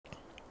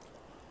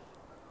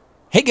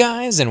Hey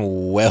guys,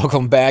 and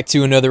welcome back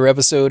to another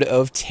episode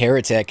of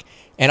Terra Tech.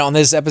 And on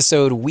this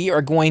episode, we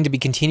are going to be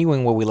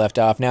continuing where we left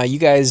off. Now, you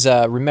guys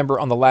remember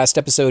on the last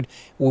episode,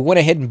 we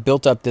went ahead and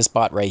built up this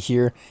bot right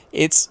here.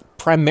 It's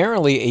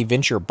primarily a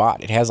venture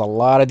bot. It has a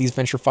lot of these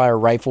venture fire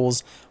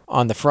rifles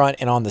on the front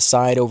and on the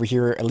side over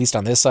here, at least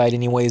on this side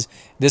anyways.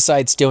 This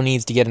side still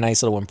needs to get a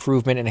nice little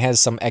improvement and has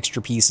some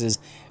extra pieces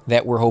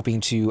that we're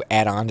hoping to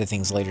add on to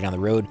things later down the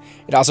road.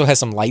 It also has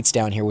some lights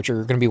down here, which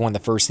are going to be one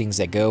of the first things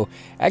that go.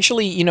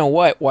 Actually, you know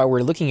what? While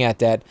we're looking at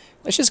that,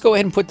 let's just go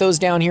ahead and put those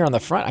down here on the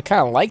front. I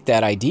kind of like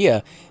that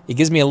idea. It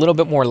gives me a little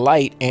bit more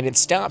light, and it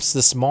stops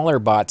the smaller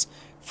bots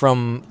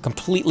from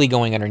completely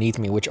going underneath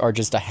me, which are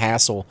just a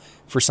hassle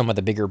for some of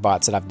the bigger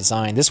bots that I've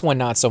designed. This one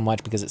not so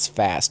much because it's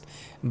fast.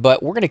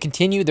 But we're going to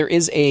continue. There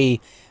is a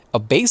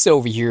base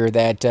over here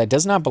that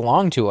does not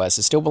belong to us.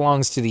 It still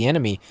belongs to the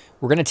enemy.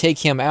 We're going to take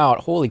him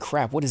out. Holy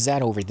crap, what is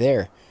that over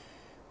there?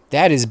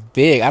 That is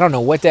big. I don't know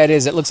what that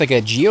is. It looks like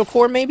a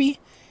geocore maybe?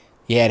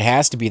 Yeah, it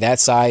has to be. That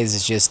size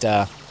is just...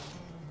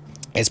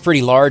 it's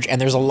pretty large,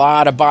 and there's a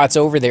lot of bots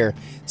over there.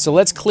 So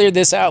let's clear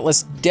this out.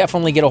 Let's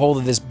definitely get a hold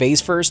of this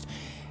base first.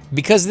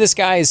 Because this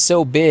guy is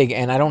so big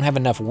and I don't have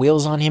enough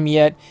wheels on him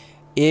yet,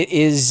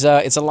 it's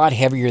a lot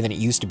heavier than it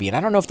used to be. And I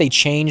don't know if they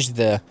changed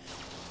the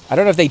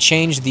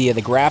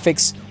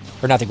graphics,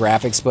 or not the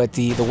graphics, but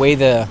the way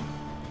the...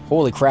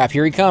 Holy crap,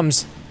 here he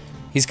comes.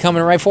 He's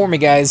coming right for me,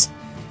 guys.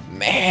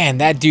 Man,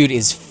 that dude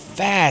is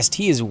fast.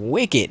 He is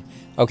wicked.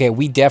 Okay,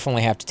 we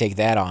definitely have to take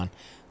that on.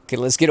 Okay,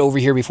 let's get over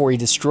here before he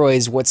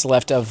destroys what's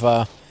left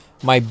of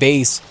my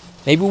base.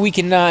 Maybe we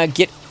can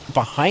get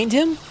behind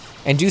him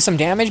and do some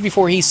damage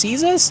before he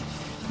sees us?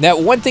 Now,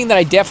 one thing that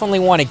I definitely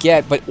want to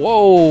get, but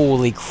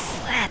holy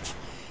crap.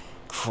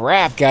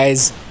 Crap,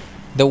 guys.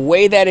 The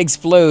way that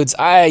explodes,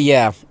 I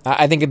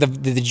think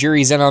the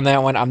jury's in on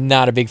that one. I'm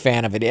not a big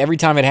fan of it. Every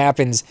time it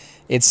happens,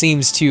 it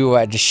seems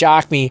to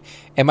shock me,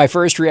 and my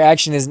first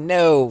reaction is,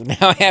 no,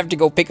 now I have to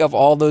go pick up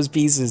all those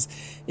pieces.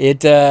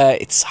 It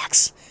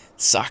sucks.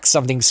 Sucks,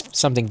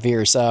 something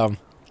fierce.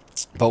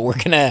 But we're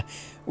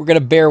gonna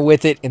bear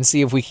with it and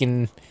see if we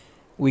can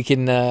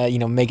you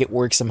know, make it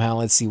work somehow.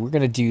 Let's see. We're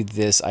going to do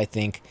this, I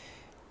think.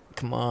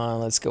 Come on,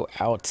 let's go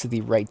out to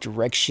the right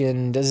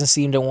direction. Doesn't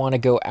seem to want to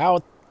go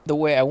out the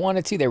way I want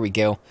it to. There we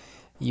go.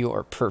 You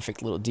are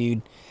perfect, little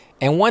dude.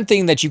 And one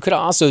thing that you could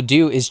also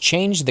do is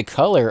change the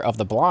color of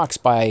the blocks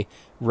by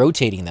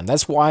rotating them.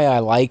 That's why I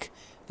like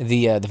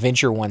the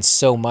Venture one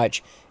so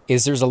much,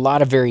 is there's a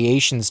lot of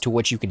variations to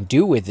what you can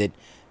do with it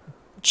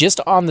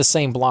just on the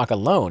same block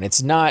alone.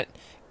 It's not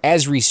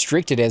as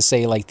restricted as,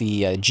 say, like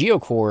the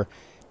Geocore.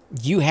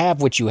 You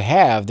have what you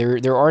have.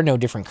 There are no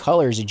different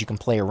colors that you can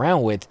play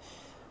around with.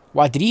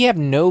 Wow, did he have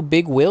no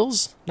big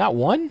wheels? Not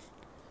one?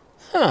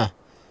 Huh.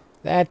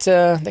 That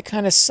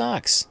kind of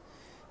sucks.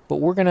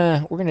 But we're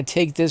gonna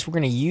take this. We're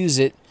gonna use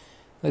it.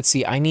 Let's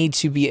see. I need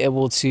to be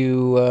able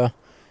to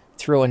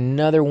throw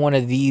another one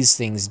of these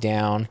things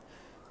down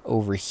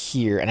over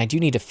here, and I do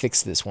need to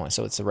fix this one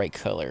so it's the right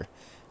color.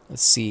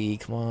 Let's see.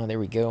 Come on. There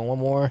we go. One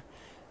more.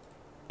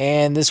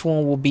 And this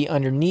one will be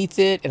underneath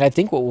it. And I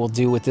think what we'll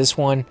do with this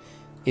one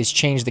is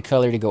change the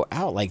color to go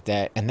out like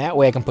that, and that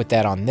way I can put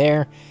that on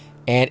there,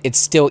 and it's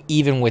still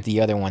even with the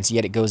other ones,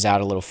 yet it goes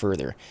out a little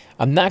further.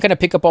 I'm not going to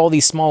pick up all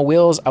these small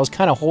wheels. I was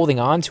kind of holding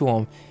on to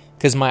them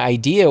because my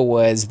idea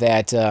was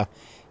that,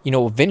 you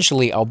know,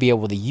 eventually I'll be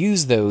able to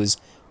use those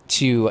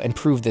to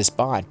improve this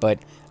bot, but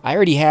I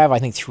already have, I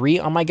think, 3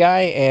 on my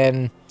guy,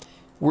 and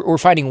we're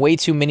fighting way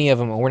too many of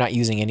them, and we're not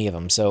using any of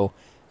them, so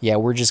yeah,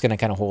 we're just going to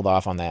kind of hold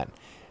off on that.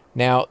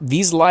 Now,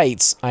 these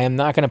lights, I am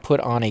not going to put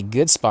on a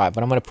good spot,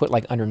 but I'm going to put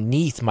like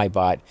underneath my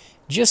bot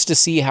just to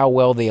see how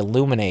well they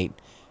illuminate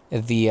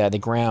the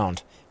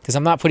ground, because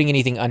I'm not putting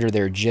anything under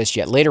there just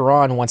yet. Later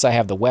on, once I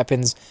have the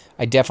weapons,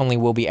 I definitely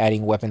will be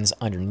adding weapons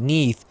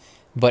underneath,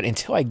 but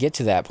until I get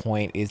to that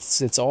point,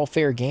 it's all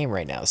fair game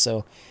right now.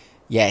 So,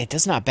 yeah, it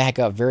does not back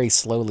up very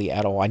slowly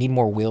at all. I need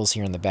more wheels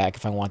here in the back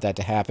if I want that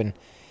to happen,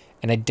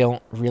 and I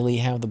don't really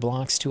have the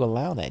blocks to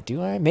allow that,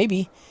 do I?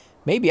 Maybe.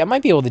 Maybe. I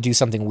might be able to do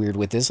something weird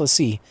with this. Let's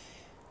see.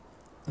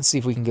 Let's see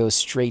if we can go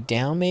straight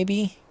down,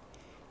 maybe.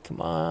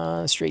 Come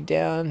on, straight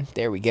down.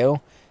 There we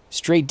go.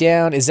 Straight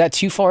down. Is that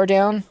too far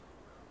down?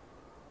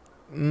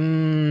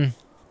 I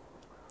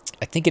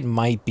think it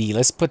might be.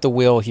 Let's put the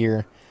wheel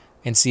here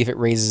and see if it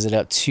raises it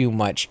up too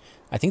much.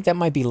 I think that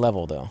might be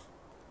level, though.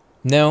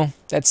 No,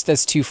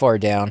 that's too far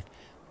down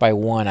by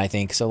 1, I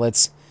think. So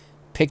let's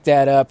pick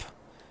that up.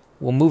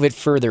 We'll move it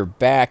further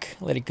back.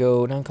 Let it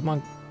go. No, come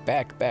on.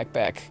 Back, back,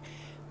 back.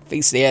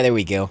 Yeah, there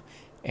we go.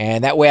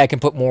 And that way I can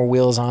put more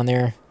wheels on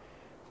there.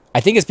 I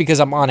think it's because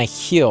I'm on a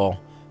hill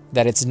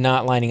that it's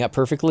not lining up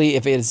perfectly.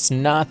 If it's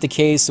not the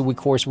case, of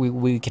course,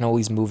 we can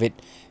always move it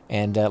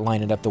and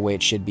line it up the way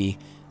it should be.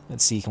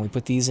 Let's see, can we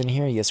put these in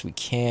here? Yes, we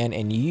can.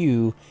 And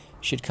you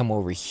should come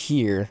over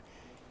here.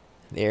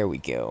 There we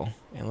go.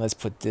 And let's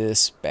put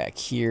this back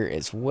here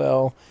as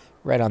well,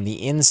 right on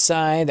the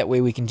inside. That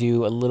way we can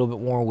do a little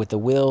bit more with the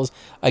wheels.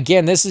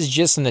 Again, this is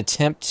just an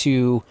attempt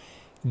to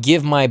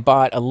give my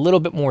bot a little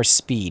bit more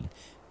speed.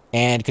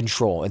 and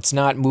control. It's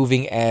not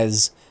moving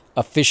as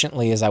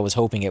efficiently as I was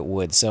hoping it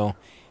would. So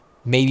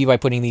maybe by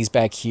putting these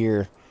back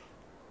here,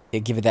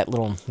 it give it that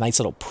little nice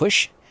little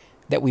push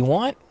that we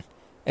want.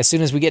 As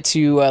soon as we get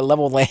to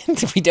level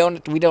land, we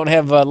don't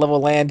have level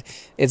land.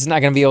 It's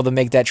not going to be able to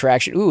make that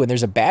traction. Ooh, and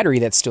there's a battery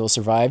that still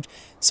survived,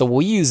 so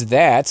we'll use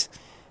that,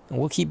 and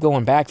we'll keep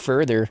going back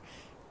further.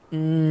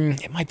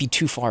 It might be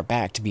too far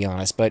back, to be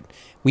honest, but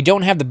we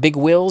don't have the big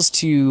wheels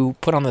to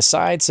put on the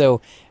side,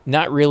 so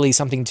not really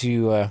something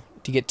to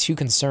get too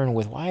concerned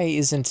with. Why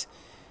isn't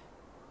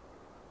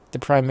the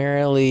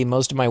primarily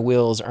most of my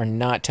wheels are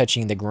not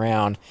touching the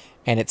ground,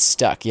 and it's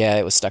stuck? Yeah,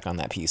 it was stuck on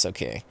that piece.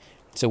 Okay,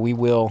 so we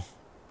will.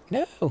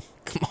 No,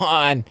 come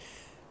on.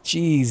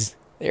 Jeez,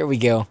 there we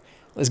go.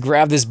 Let's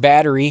grab this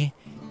battery.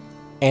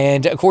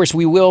 And, of course,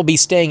 we will be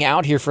staying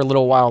out here for a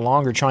little while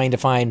longer trying to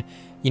find,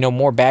 you know,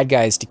 more bad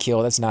guys to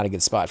kill. That's not a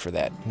good spot for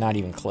that. Not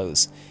even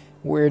close.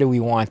 Where do we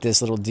want this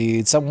little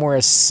dude?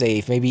 Somewhere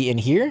safe. Maybe in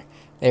here?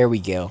 There we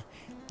go.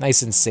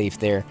 Nice and safe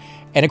there.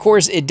 And, of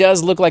course, it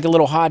does look like a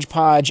little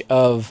hodgepodge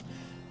of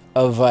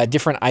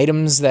different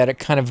items that are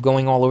kind of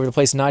going all over the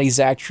place. Not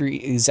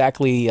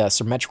exactly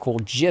symmetrical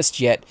just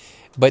yet.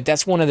 But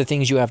that's one of the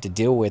things you have to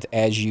deal with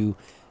as you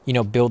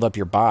know, build up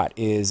your bot,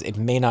 is it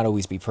may not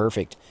always be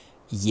perfect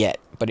yet,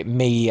 but it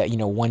may, you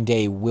know, one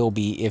day will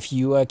be if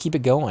you keep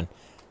it going.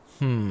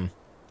 No,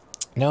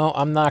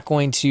 I'm not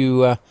going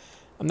to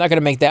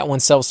make that one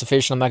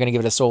self-sufficient. I'm not going to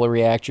give it a solar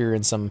reactor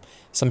and some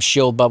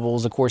shield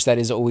bubbles. Of course, that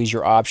is always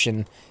your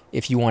option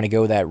if you want to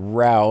go that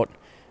route.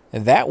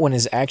 That one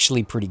is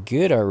actually pretty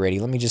good already.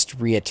 Let me just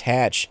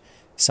reattach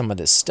some of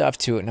this stuff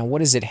to it. Now, what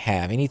does it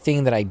have?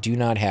 Anything that I do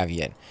not have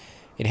yet?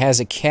 It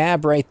has a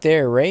cab right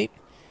there, right?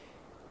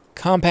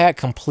 Compact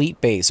complete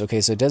base.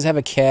 Okay, so it does have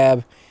a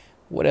cab.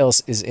 What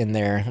else is in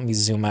there? Let me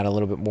zoom out a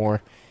little bit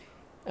more.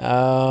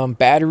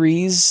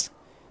 Batteries.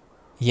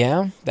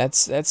 Yeah,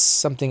 that's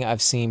something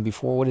I've seen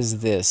before. What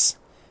is this?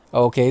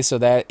 Okay, so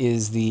that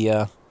is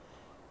the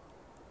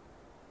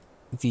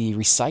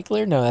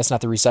recycler? No, that's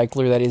not the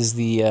recycler. That is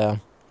the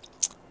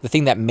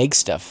thing that makes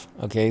stuff.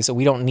 Okay, so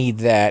we don't need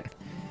that.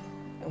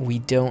 We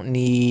don't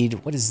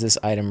need... What is this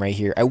item right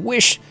here? I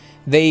wish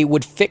they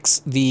would fix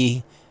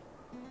the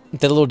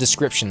little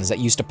descriptions that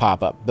used to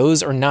pop up.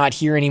 Those are not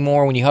here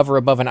anymore. When you hover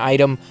above an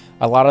item,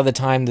 a lot of the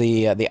time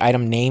the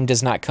item name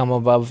does not come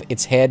above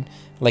its head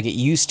like it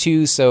used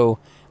to, so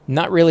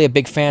not really a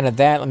big fan of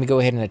that. Let me go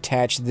ahead and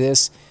attach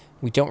this.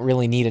 We don't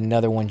really need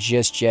another one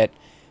just yet,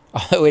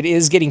 although it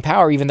is getting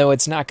power even though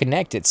it's not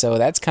connected, so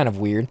that's kind of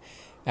weird.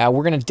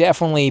 We're going to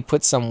definitely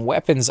put some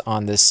weapons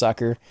on this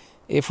sucker.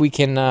 If we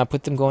can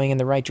put them going in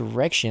the right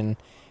direction,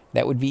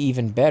 that would be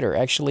even better.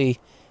 Actually,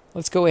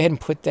 let's go ahead and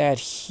put that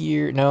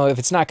here. No, if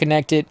it's not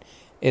connected,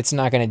 it's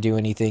not going to do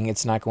anything.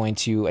 It's not going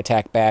to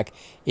attack back.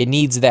 It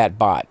needs that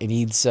bot. It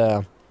needs,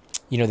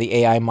 you know, the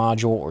AI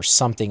module or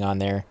something on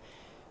there.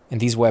 And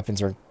these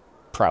weapons are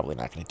probably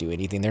not going to do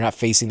anything. They're not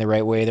facing the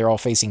right way. They're all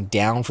facing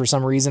down for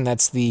some reason.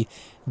 That's the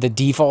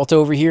default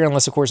over here,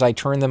 unless, of course, I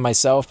turn them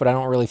myself, but I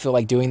don't really feel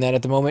like doing that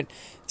at the moment.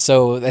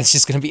 So that's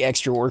just going to be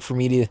extra work for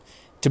me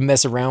to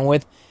mess around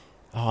with.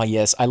 Oh,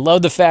 yes. I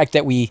love the fact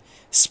that we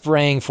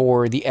sprang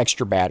for the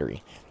extra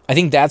battery. I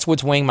think that's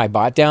what's weighing my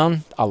bot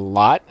down a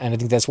lot, and I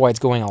think that's why it's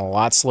going a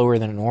lot slower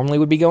than it normally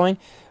would be going.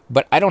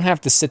 But I don't have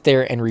to sit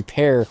there and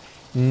repair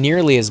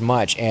nearly as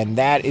much, and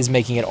that is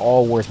making it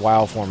all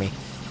worthwhile for me.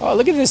 Oh,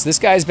 look at this. This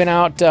guy's been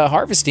out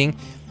harvesting.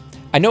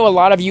 I know a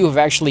lot of you have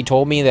actually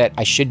told me that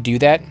I should do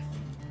that.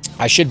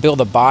 I should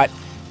build a bot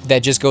that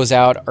just goes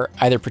out or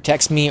either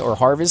protects me or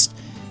harvests.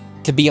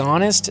 To be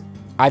honest,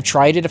 I've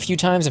tried it a few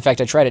times. In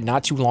fact, I tried it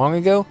not too long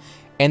ago,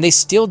 and they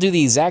still do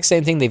the exact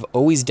same thing they've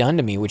always done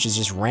to me, which is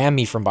just ram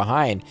me from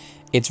behind.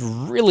 It's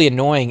really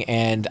annoying,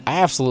 and I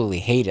absolutely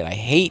hate it. I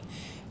hate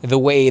the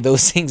way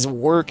those things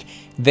work.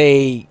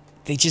 They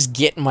just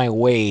get in my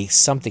way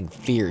something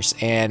fierce,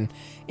 and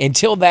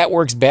until that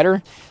works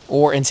better,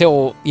 or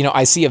until, you know,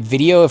 I see a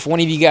video, if one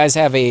of you guys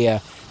have a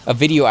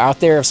video out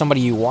there of somebody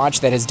you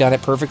watch that has done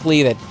it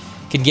perfectly, that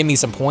can give me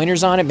some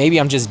pointers on it. Maybe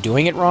I'm just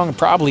doing it wrong. It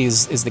probably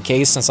is the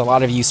case, since a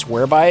lot of you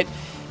swear by it.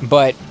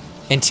 But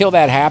until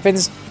that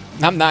happens,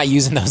 I'm not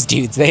using those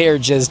dudes. They are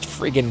just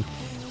freaking...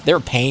 They're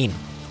a pain.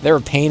 They're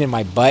a pain in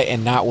my butt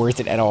and not worth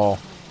it at all.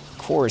 Of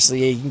course,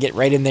 yeah, you can get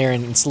right in there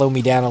and slow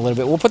me down a little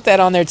bit. We'll put that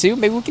on there too.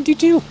 Maybe we can do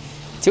two.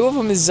 Two of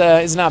them is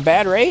not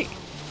bad, right?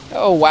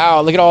 Oh,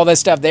 wow. Look at all that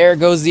stuff. There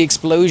goes the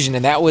explosion.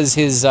 And that was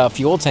his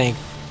fuel tank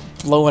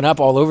blowing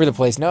up all over the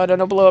place. No,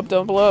 don't blow up.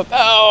 Don't blow up.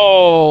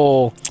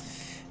 Oh!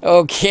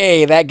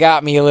 Okay, that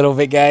got me a little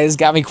bit, guys.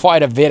 Got me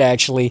quite a bit,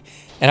 actually.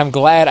 And I'm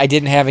glad I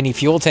didn't have any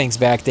fuel tanks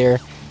back there,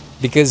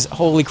 because,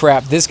 holy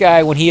crap, this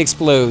guy, when he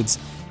explodes,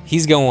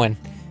 he's going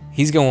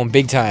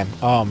big time.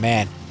 Oh,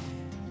 man.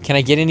 Can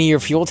I get any of your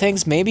fuel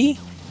tanks, maybe?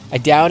 I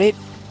doubt it.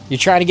 You're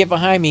trying to get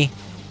behind me.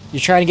 You're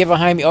trying to get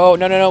behind me. Oh,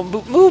 no.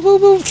 Move,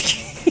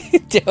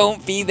 move.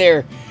 Don't be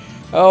there.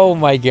 Oh,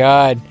 my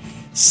God.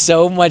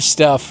 So much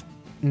stuff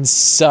in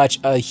such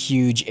a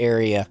huge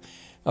area.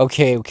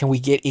 Okay, can we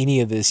get any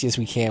of this? Yes,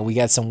 we can. We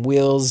got some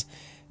wheels,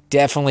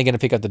 definitely going to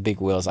pick up the big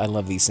wheels. I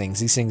love these things.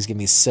 These things give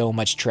me so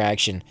much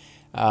traction.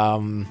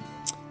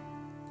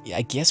 Yeah,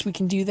 I guess we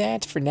can do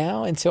that for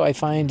now until I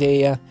find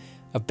a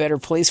better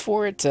place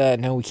for it.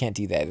 No, we can't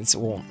do that. It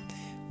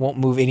won't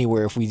move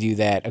anywhere if we do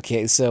that.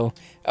 Okay, so,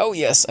 oh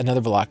yes,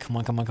 another block. Come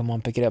on, come on, come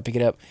on, pick it up, pick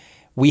it up.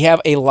 We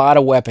have a lot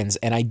of weapons,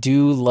 and I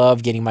do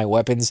love getting my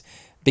weapons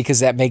because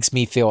that makes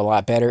me feel a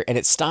lot better, and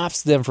it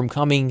stops them from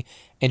coming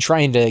and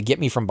trying to get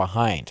me from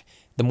behind.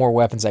 The more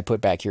weapons I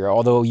put back here,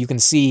 although you can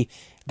see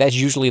that's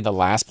usually the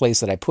last place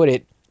that I put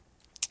it,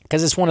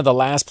 because it's one of the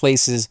last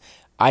places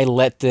I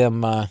let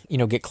them, you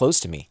know, get close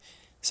to me.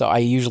 So I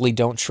usually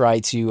don't try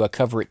to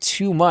cover it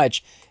too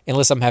much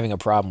unless I'm having a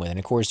problem with it. And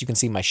of course, you can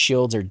see my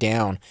shields are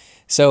down.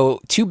 So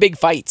 2 big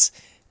fights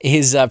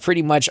is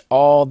pretty much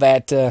all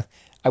that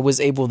I was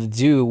able to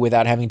do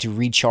without having to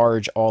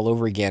recharge all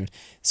over again.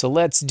 So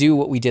let's do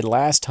what we did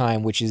last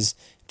time, which is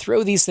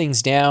throw these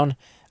things down.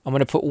 I'm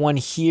going to put one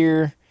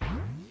here,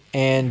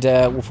 and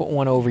we'll put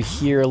one over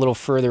here a little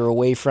further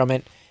away from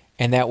it.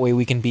 And that way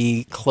we can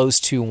be close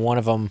to one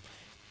of them,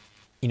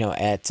 you know,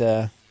 at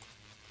a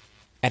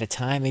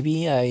time, maybe.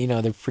 You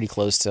know, they're pretty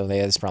close, so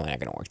it's probably not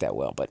going to work that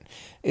well, but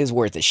it is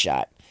worth a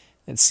shot.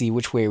 Let's see,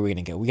 which way are we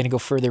going to go? We're going to go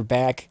further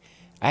back.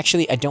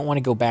 Actually, I don't want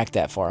to go back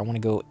that far. I want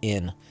to go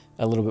in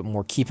a little bit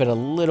more. Keep it a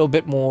little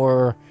bit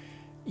more,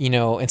 you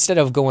know, instead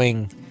of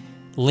going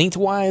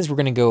lengthwise, we're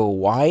going to go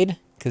wide,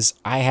 because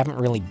I haven't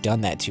really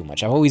done that too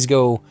much. I always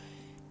go,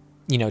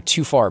 you know,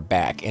 too far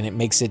back, and it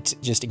makes it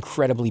just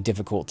incredibly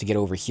difficult to get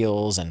over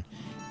hills, and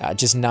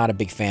just not a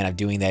big fan of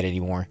doing that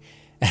anymore.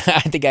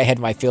 I think I had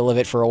my fill of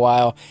it for a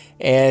while,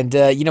 and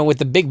you know, with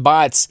the big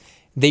bots,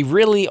 they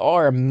really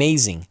are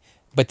amazing,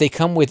 but they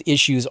come with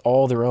issues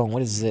all their own.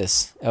 What is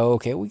this? Oh,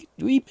 okay, we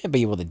may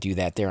be able to do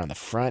that there on the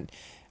front.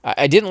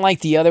 I didn't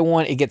like the other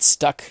one. It gets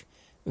stuck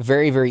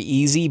very, very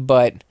easy,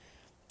 but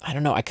I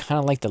don't know. I kind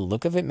of like the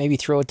look of it. Maybe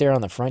throw it there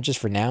on the front just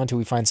for now until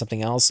we find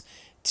something else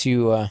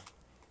to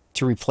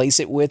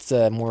replace it with,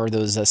 more of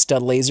those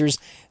stud lasers.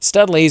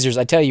 Stud lasers,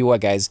 I tell you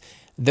what, guys,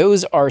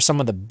 those are some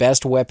of the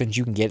best weapons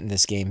you can get in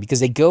this game, because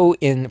they go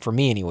in, for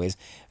me anyways,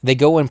 they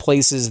go in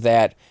places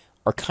that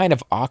are kind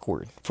of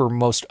awkward for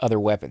most other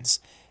weapons,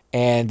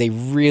 and they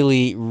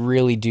really,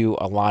 really do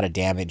a lot of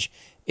damage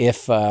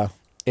if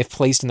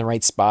placed in the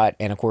right spot.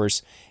 And of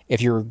course,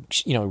 if you're,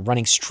 you know,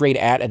 running straight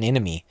at an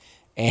enemy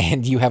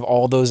and you have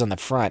all those on the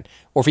front,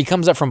 or if he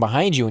comes up from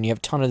behind you and you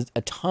have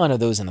a ton of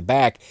those in the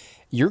back,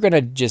 you're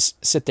gonna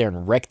just sit there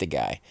and wreck the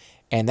guy.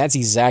 And that's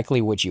exactly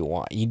what you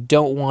want. You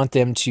don't want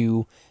them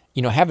to,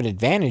 you know, have an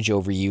advantage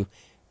over you,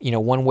 you know,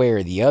 one way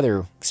or the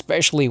other,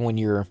 especially when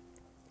you're,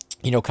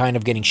 you know, kind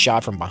of getting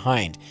shot from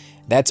behind.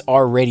 That's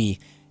already,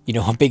 you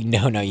know, a big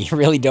no-no. You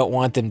really don't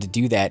want them to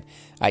do that,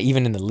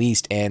 even in the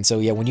least. And so,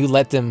 yeah, when you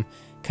let them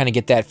kind of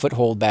get that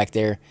foothold back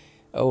there,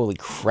 holy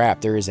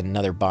crap, there is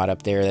another bot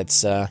up there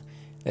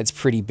that's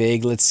pretty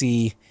big. Let's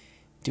see,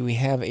 do we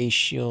have a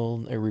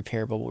shield, a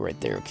repair bubble right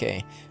there?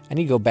 Okay, I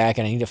need to go back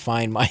and I need to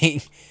find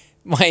my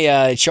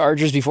my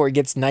chargers before it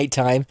gets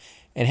nighttime,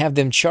 and have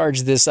them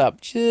charge this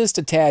up just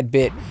a tad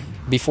bit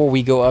before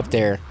we go up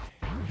there.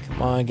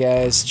 Come on,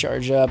 guys,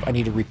 charge up. I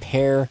need to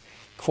repair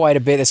quite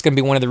a bit. That's going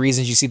to be one of the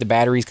reasons you see the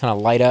batteries kind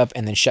of light up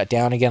and then shut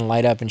down again,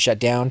 light up and shut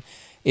down,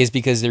 is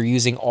because they're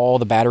using all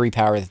the battery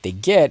power that they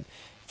get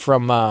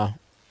from, oh,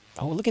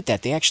 look at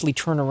that. They actually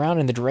turn around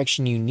in the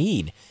direction you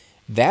need.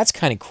 That's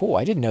kind of cool.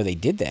 I didn't know they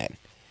did that.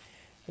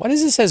 Why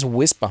does this has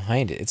wisp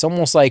behind it? It's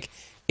almost like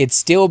it's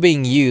still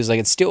being used, like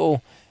it's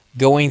still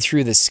going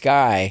through the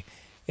sky.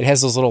 It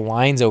has those little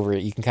lines over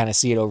it. You can kind of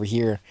see it over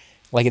here.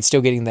 Like it's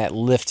still getting that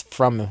lift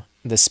from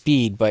the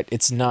speed, but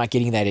it's not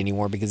getting that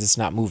anymore because it's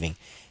not moving.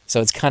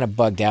 So it's kind of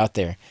bugged out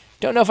there.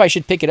 Don't know if I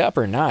should pick it up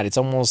or not. It's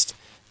almost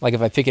like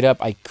if I pick it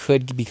up, I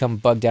could become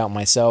bugged out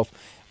myself.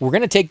 We're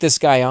going to take this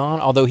guy on,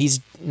 although he's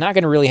not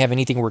going to really have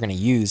anything we're going to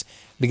use,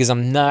 because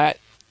I'm not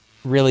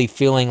really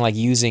feeling like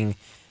using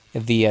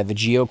the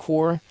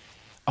geocore.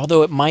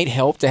 Although it might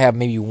help to have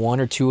maybe 1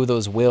 or 2 of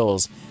those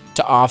wheels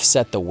to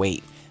offset the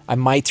weight. I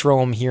might throw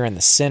them here in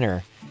the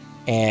center,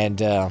 and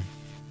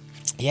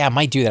yeah, I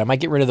might do that. I might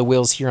get rid of the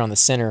wheels here on the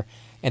center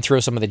and throw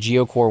some of the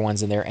geocore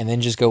ones in there, and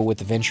then just go with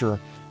the Venture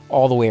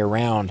all the way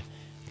around,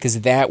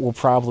 because that will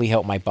probably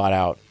help my bot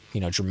out,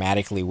 you know,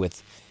 dramatically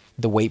with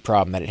the weight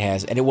problem that it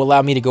has, and it will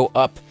allow me to go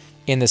up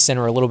in the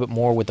center a little bit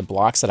more with the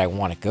blocks that I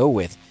want to go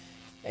with.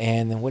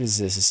 And then what is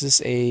this? Is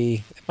this a...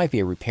 It might be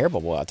a repair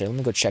bubble out there. Let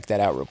me go check that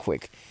out real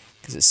quick,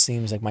 because it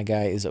seems like my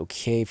guy is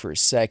okay for a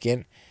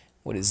second.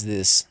 What is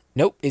this?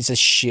 Nope, it's a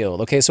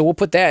shield. Okay, so we'll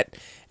put that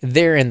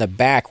there in the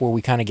back where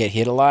we kind of get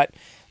hit a lot,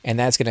 and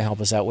that's going to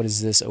help us out. What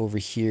is this over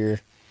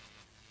here?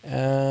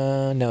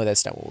 No,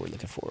 that's not what we're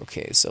looking for.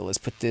 Okay, so let's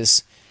put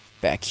this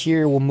back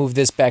here. We'll move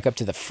this back up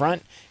to the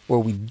front, where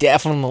we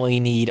definitely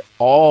need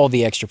all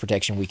the extra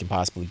protection we can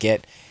possibly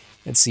get.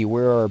 Let's see,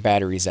 where are our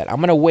batteries at? I'm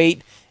going to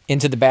wait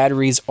until the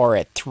batteries are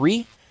at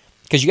 3,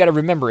 because you got to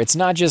remember, it's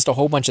not just a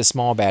whole bunch of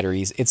small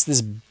batteries. It's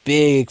this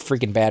big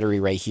freaking battery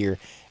right here,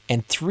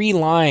 and 3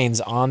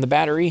 lines on the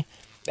battery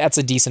that's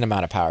a decent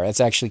amount of power.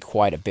 That's actually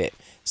quite a bit.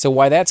 So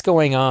while that's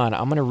going on,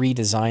 I'm going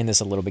to redesign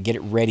this a little bit, get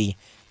it ready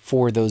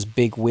for those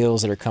big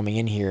wheels that are coming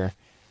in here.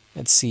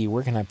 Let's see,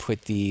 where can I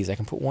put these? I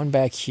can put one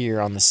back here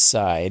on the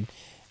side,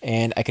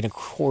 and I can, of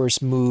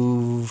course,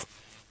 move...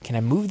 Can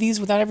I move these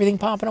without everything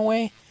popping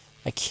away?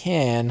 I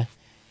can.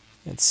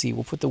 Let's see,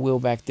 we'll put the wheel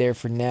back there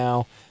for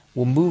now.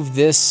 We'll move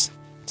this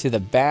to the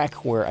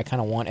back where I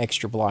kind of want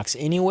extra blocks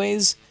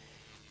anyways.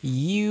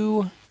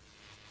 You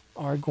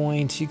are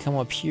going to come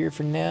up here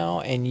for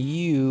now, and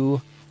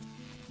you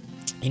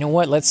know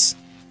what? Let's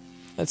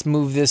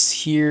move this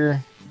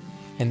here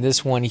and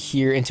this one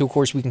here until, of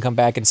course, we can come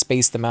back and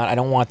space them out. I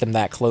don't want them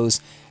that close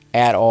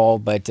at all,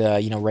 but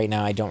you know, right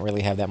now I don't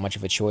really have that much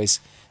of a choice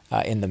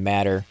in the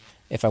matter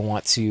if I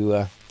want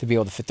to be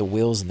able to fit the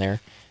wheels in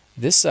there.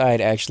 This side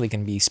actually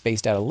can be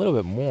spaced out a little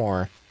bit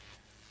more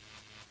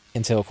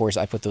until, of course,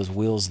 I put those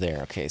wheels there.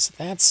 Okay, so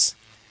that's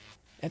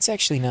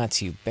actually not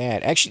too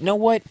bad. Actually, you know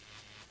what?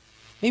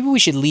 Maybe we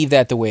should leave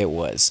that the way it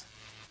was.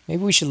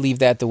 Maybe we should leave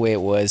that the way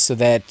it was so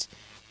that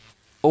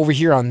over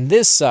here on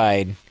this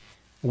side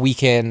we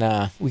can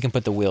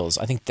put the wheels.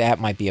 I think that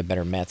might be a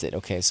better method.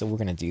 Okay, so we're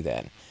gonna do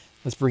that.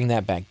 Let's bring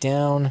that back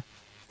down.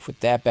 Put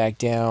that back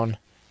down.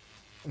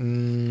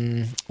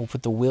 We'll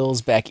put the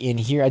wheels back in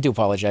here. I do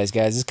apologize,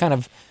 guys. It's kind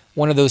of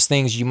one of those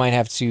things you might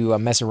have to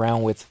mess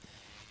around with,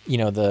 you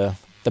know, the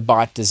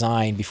bot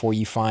design before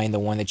you find the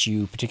one that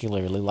you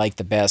particularly like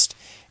the best.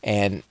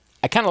 And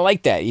I kind of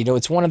like that. You know,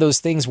 it's one of those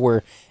things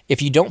where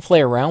if you don't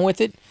play around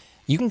with it,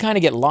 you can kind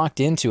of get locked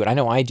into it. I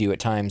know I do at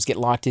times, get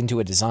locked into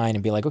a design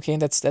and be like, okay,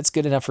 that's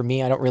good enough for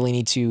me. I don't really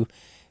need to,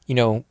 you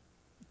know,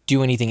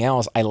 do anything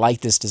else. I like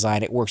this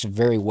design. It works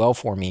very well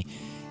for me.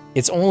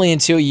 It's only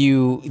until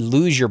you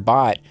lose your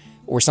bot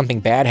or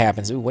something bad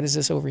happens. Ooh, what is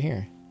this over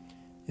here?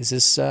 Is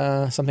this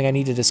something I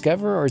need to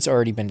discover, or it's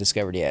already been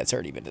discovered? Yeah, it's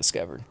already been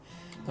discovered.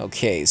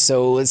 Okay,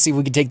 so let's see if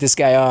we can take this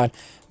guy on.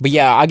 But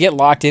yeah, I get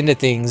locked into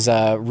things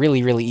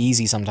really, really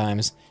easy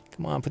sometimes.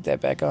 Come on, put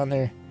that back on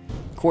there.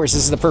 Of course,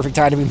 this is the perfect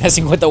time to be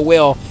messing with the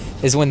wheel,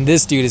 is when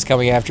this dude is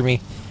coming after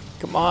me.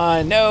 Come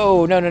on,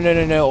 no, no, no, no,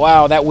 no, no.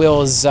 Wow, that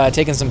wheel is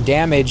taking some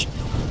damage.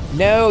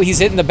 No, he's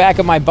hitting the back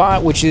of my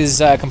bot, which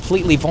is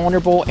completely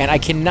vulnerable, and I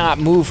cannot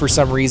move for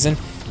some reason.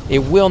 It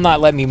will not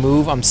let me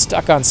move. I'm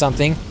stuck on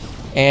something.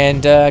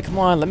 And come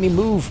on, let me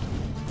move.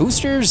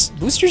 Boosters?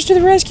 Boosters to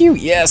the rescue?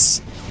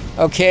 Yes.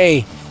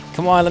 Okay.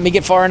 Come on, let me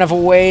get far enough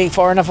away.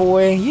 Far enough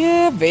away.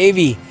 Yeah,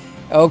 baby.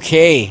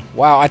 Okay.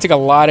 Wow, I took a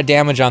lot of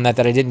damage on that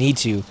I didn't need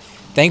to.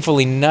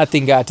 Thankfully,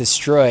 nothing got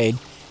destroyed.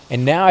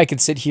 And now I can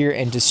sit here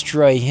and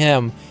destroy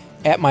him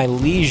at my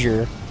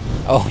leisure.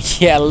 Oh,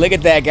 yeah, look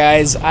at that,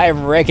 guys. I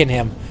am wrecking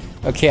him.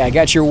 Okay, I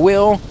got your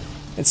will.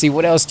 Let's see,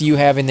 what else do you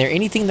have in there?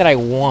 Anything that I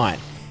want.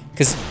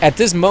 Because at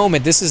this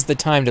moment, this is the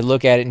time to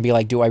look at it and be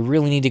like, do I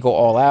really need to go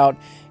all out?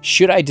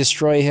 Should I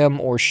destroy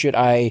him, or should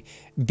I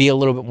be a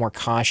little bit more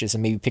cautious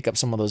and maybe pick up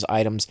some of those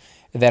items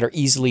that are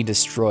easily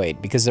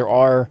destroyed? Because there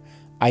are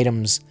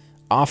items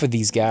off of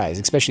these guys,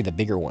 especially the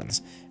bigger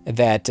ones,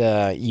 that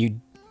you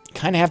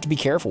kind of have to be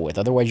careful with.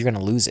 Otherwise, you're going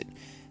to lose it.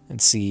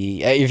 Let's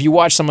see. If you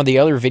watch some of the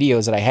other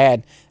videos that I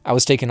had, I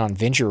was taking on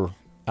venture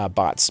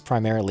bots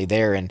primarily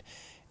there, and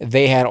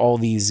they had all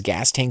these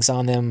gas tanks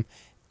on them,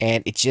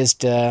 and it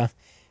just, yeah,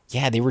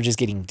 they were just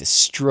getting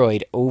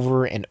destroyed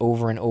over and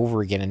over and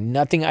over again, and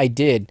nothing I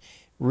did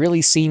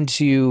really seemed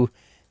to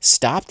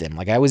stop them.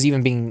 Like, I was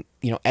even being,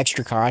 you know,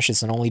 extra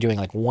cautious and only doing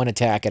like one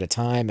attack at a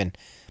time, and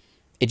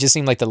it just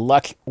seemed like the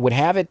luck would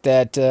have it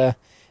that,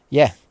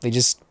 yeah, they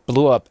just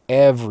blew up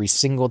every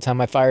single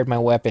time I fired my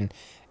weapon.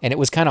 And it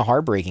was kind of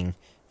heartbreaking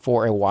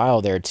for a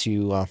while there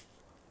to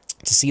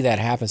see that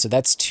happen. So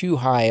that's too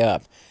high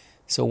up.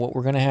 So what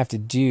we're going to have to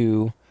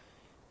do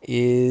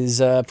is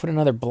put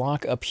another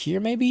block up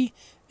here maybe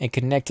and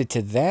connect it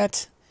to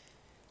that.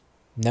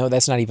 No,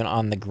 that's not even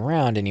on the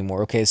ground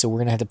anymore. Okay, so we're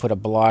going to have to put a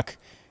block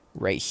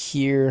right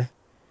here.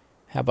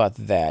 How about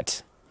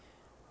that?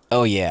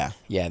 Oh, yeah.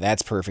 Yeah,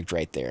 that's perfect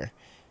right there.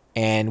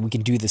 And we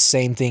can do the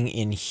same thing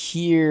in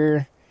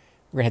here.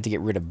 We're going to have to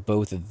get rid of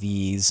both of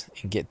these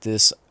and get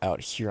this out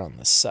here on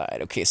the side.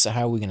 Okay, so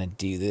how are we going to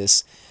do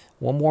this?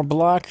 One more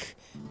block?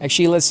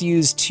 Actually, let's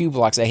use 2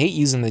 blocks. I hate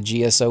using the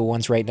GSO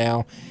ones right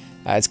now.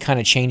 It's kind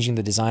of changing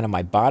the design of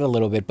my bot a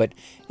little bit, but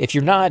if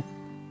you're not,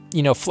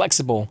 you know,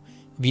 flexible,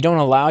 if you don't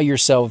allow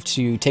yourself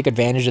to take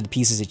advantage of the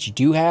pieces that you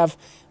do have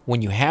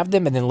when you have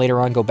them and then later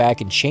on go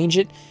back and change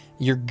it,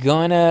 you're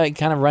going to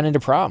kind of run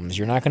into problems.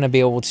 You're not going to be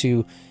able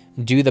to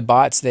do the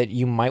bots that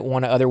you might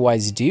want to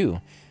otherwise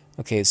do.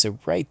 Okay, so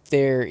right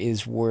there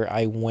is where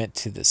I went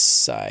to the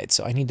side.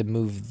 So I need to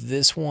move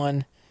this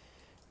one,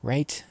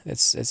 right?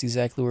 That's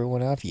exactly where it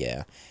went off,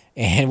 yeah.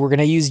 And we're going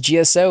to use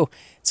GSO.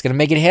 It's going to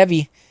make it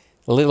heavy,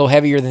 a little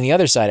heavier than the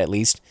other side at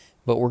least.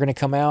 But we're going to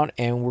come out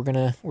and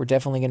we're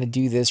definitely going to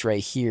do this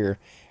right here.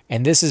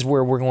 And this is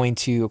where we're going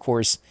to, of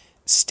course,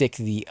 stick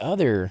the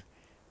other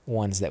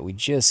ones that we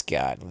just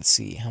got. Let's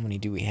see, how many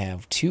do we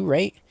have? 2,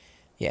 right?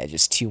 Yeah,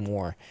 just 2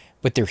 more.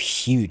 But they're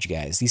huge,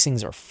 guys. These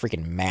things are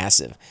freaking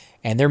massive.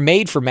 And they're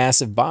made for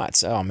massive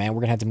bots. Oh, man,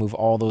 we're going to have to move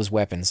all those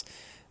weapons.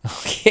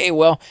 Okay,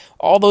 well,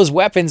 all those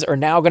weapons are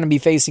now going to be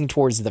facing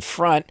towards the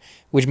front,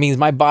 which means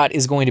my bot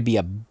is going to be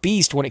a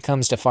beast when it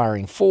comes to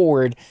firing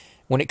forward.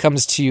 When it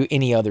comes to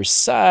any other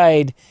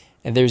side,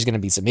 and there's going to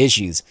be some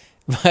issues.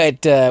 But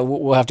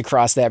we'll have to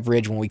cross that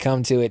bridge when we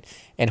come to it,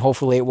 and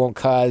hopefully it won't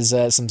cause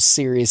some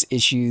serious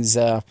issues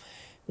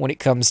when it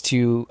comes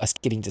to us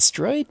getting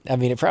destroyed. I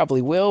mean, it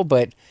probably will,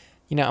 but,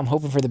 you know, I'm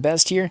hoping for the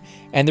best here.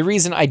 And the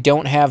reason I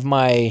don't have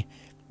my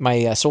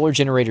solar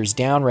generators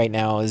down right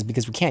now is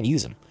because we can't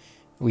use them.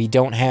 We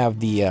don't have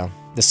the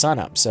sun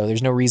up, so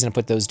there's no reason to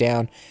put those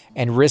down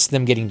and risk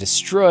them getting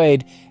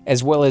destroyed,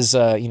 as well as,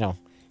 you know,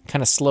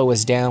 kind of slow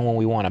us down when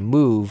we want to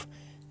move.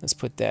 Let's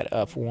put that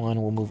up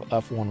one. We'll move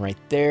up one right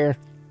there.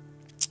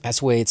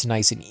 That's way it's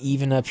nice and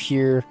even up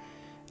here.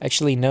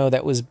 Actually, no,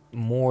 that was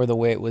more the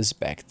way it was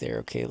back there.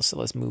 Okay, so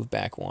let's move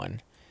back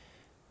one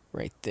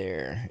right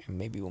there. And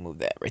maybe we'll move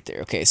that right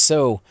there. Okay,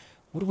 so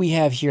what do we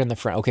have here in the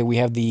front? Okay, we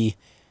have the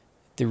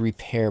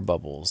repair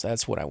bubbles.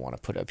 That's what I want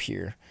to put up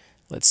here.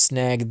 Let's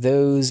snag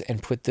those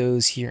and put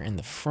those here in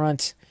the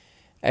front.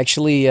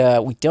 Actually,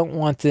 we don't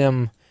want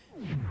them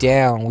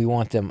down. We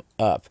want them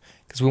up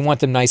because we want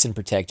them nice and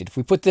protected. If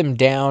we put them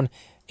down,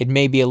 it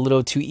may be a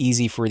little too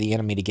easy for the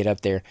enemy to get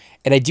up there.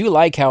 And I do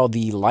like how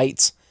the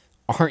lights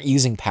aren't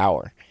using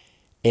power.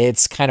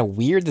 It's kind of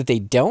weird that they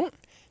don't,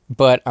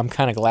 but I'm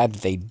kind of glad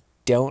that they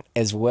don't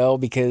as well,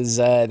 because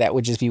that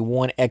would just be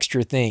one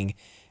extra thing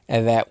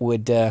that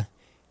would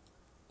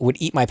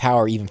eat my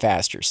power even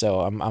faster. So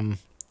I'm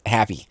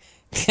happy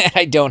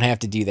I don't have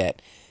to do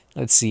that.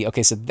 Let's see.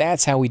 Okay, so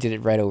that's how we did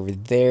it right over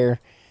there.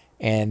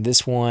 And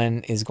this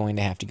one is going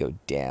to have to go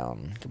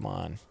down. Come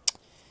on.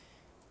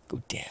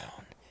 Go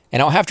down.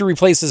 And I'll have to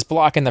replace this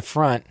block in the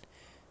front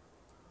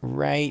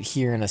right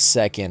here in a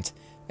second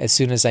as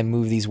soon as I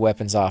move these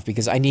weapons off,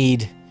 because I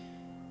need...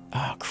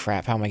 Oh,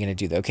 crap. How am I going to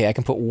do that? Okay, I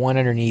can put one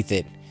underneath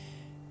it,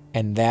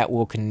 and that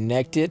will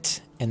connect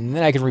it. And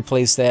then I can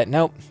replace that.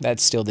 Nope, that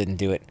still didn't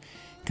do it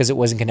because it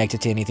wasn't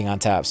connected to anything on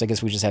top. So I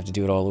guess we just have to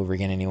do it all over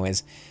again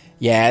anyways.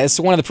 Yeah, that's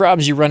one of the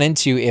problems you run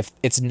into if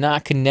it's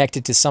not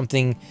connected to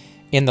something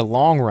in the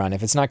long run.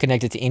 If it's not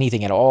connected to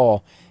anything at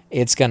all,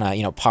 it's gonna,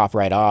 you know, pop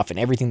right off, and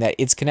everything that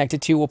it's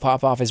connected to will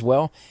pop off as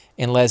well,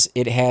 unless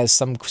it has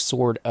some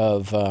sort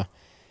of,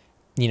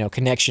 you know,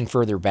 connection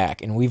further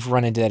back. And we've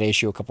run into that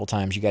issue a couple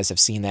times. You guys have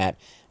seen that,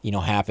 you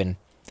know, happen.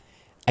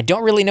 I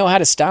don't really know how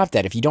to stop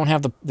that if you don't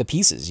have the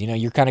pieces. You know,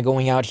 you're kind of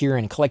going out here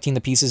and collecting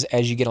the pieces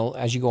as you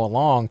go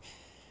along.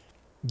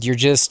 You're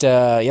just,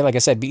 yeah, like I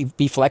said,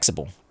 be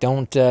flexible.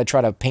 Don't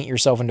try to paint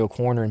yourself into a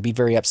corner and be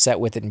very upset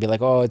with it and be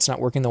like, oh, it's not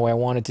working the way I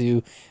wanted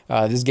to.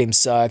 This game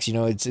sucks. You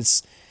know,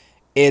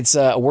 it's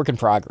a work in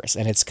progress,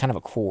 and it's kind of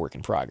a cool work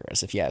in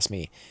progress, if you ask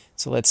me.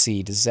 So let's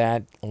see. Does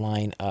that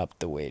line up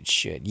the way it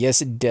should?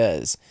 Yes, it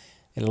does.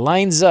 It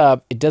lines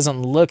up. It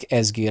doesn't look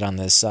as good on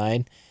this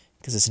side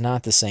because it's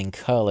not the same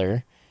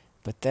color,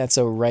 but that's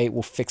all right.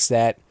 We'll fix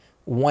that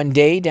one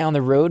day down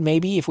the road,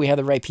 maybe, if we have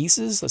the right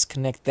pieces. Let's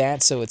connect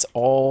that so it's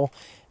all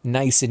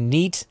nice and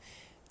neat.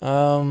 You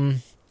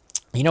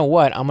know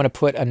what? I'm going to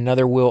put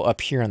another wheel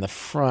up here on the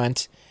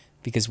front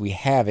because we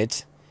have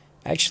it.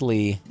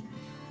 Actually,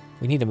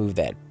 we need to move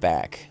that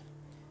back.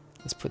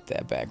 Let's put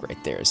that back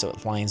right there so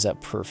it lines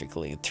up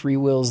perfectly. 3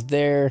 wheels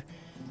there.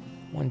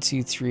 1,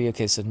 2, 3.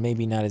 Okay, so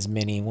maybe not as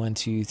many. 1,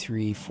 2,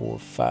 3, 4,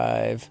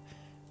 5.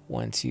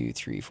 1, 2,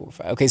 3, 4,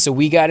 5. Okay, so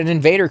we got an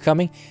invader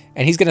coming,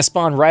 and he's going to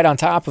spawn right on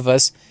top of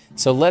us.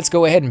 So let's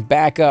go ahead and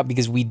back up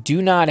because we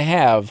do not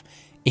have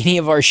any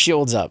of our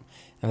shields up.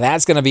 And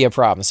that's going to be a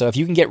problem. So if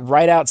you can get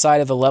right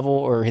outside of the level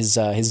or his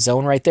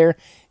zone right there,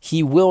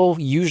 he will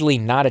usually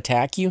not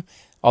attack you.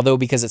 Although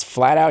because it's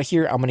flat out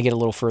here, I'm going to get a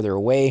little further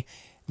away.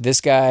 This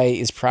guy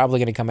is probably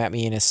going to come at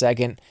me in a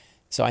second,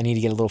 so I need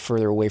to get a little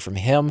further away from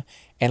him.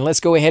 And let's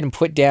go ahead and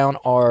put down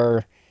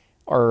our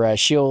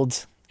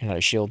shield, not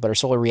a shield, but our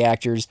solar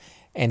reactors,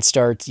 and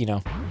start, you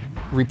know,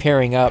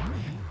 repairing up.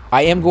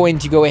 I am going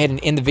to go ahead and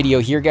end the video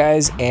here,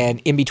 guys,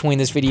 and in between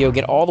this video,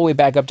 get all the way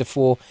back up to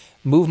full,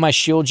 move my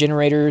shield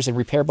generators and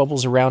repair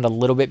bubbles around a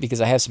little bit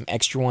because I have some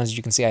extra ones. As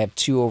you can see, I have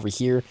 2 over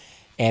here,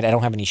 and I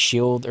don't have any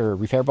shield or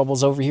repair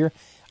bubbles over here.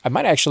 I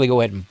might actually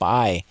go ahead and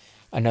buy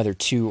another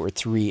 2 or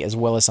 3, as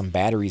well as some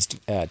batteries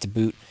to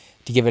boot,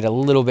 to give it a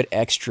little bit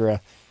extra,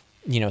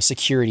 you know,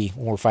 security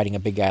when we're fighting a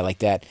big guy like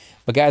that.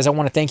 But guys, I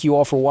want to thank you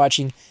all for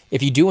watching.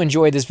 If you do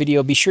enjoy this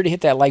video, be sure to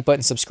hit that like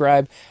button,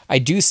 subscribe. I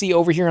do see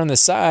over here on the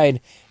side,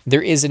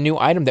 there is a new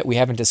item that we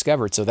haven't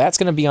discovered, so that's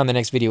going to be on the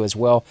next video as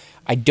well.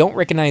 I don't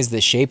recognize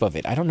the shape of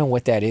it. I don't know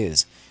what that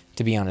is,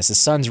 to be honest. The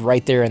sun's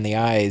right there in the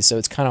eyes, so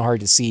it's kind of hard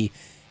to see,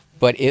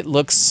 but it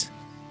looks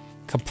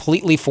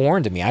completely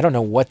foreign to me. I don't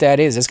know what that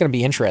is. It's going to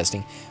be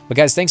interesting. But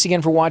guys, thanks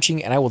again for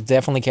watching, and I will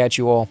definitely catch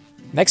you all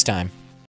next time.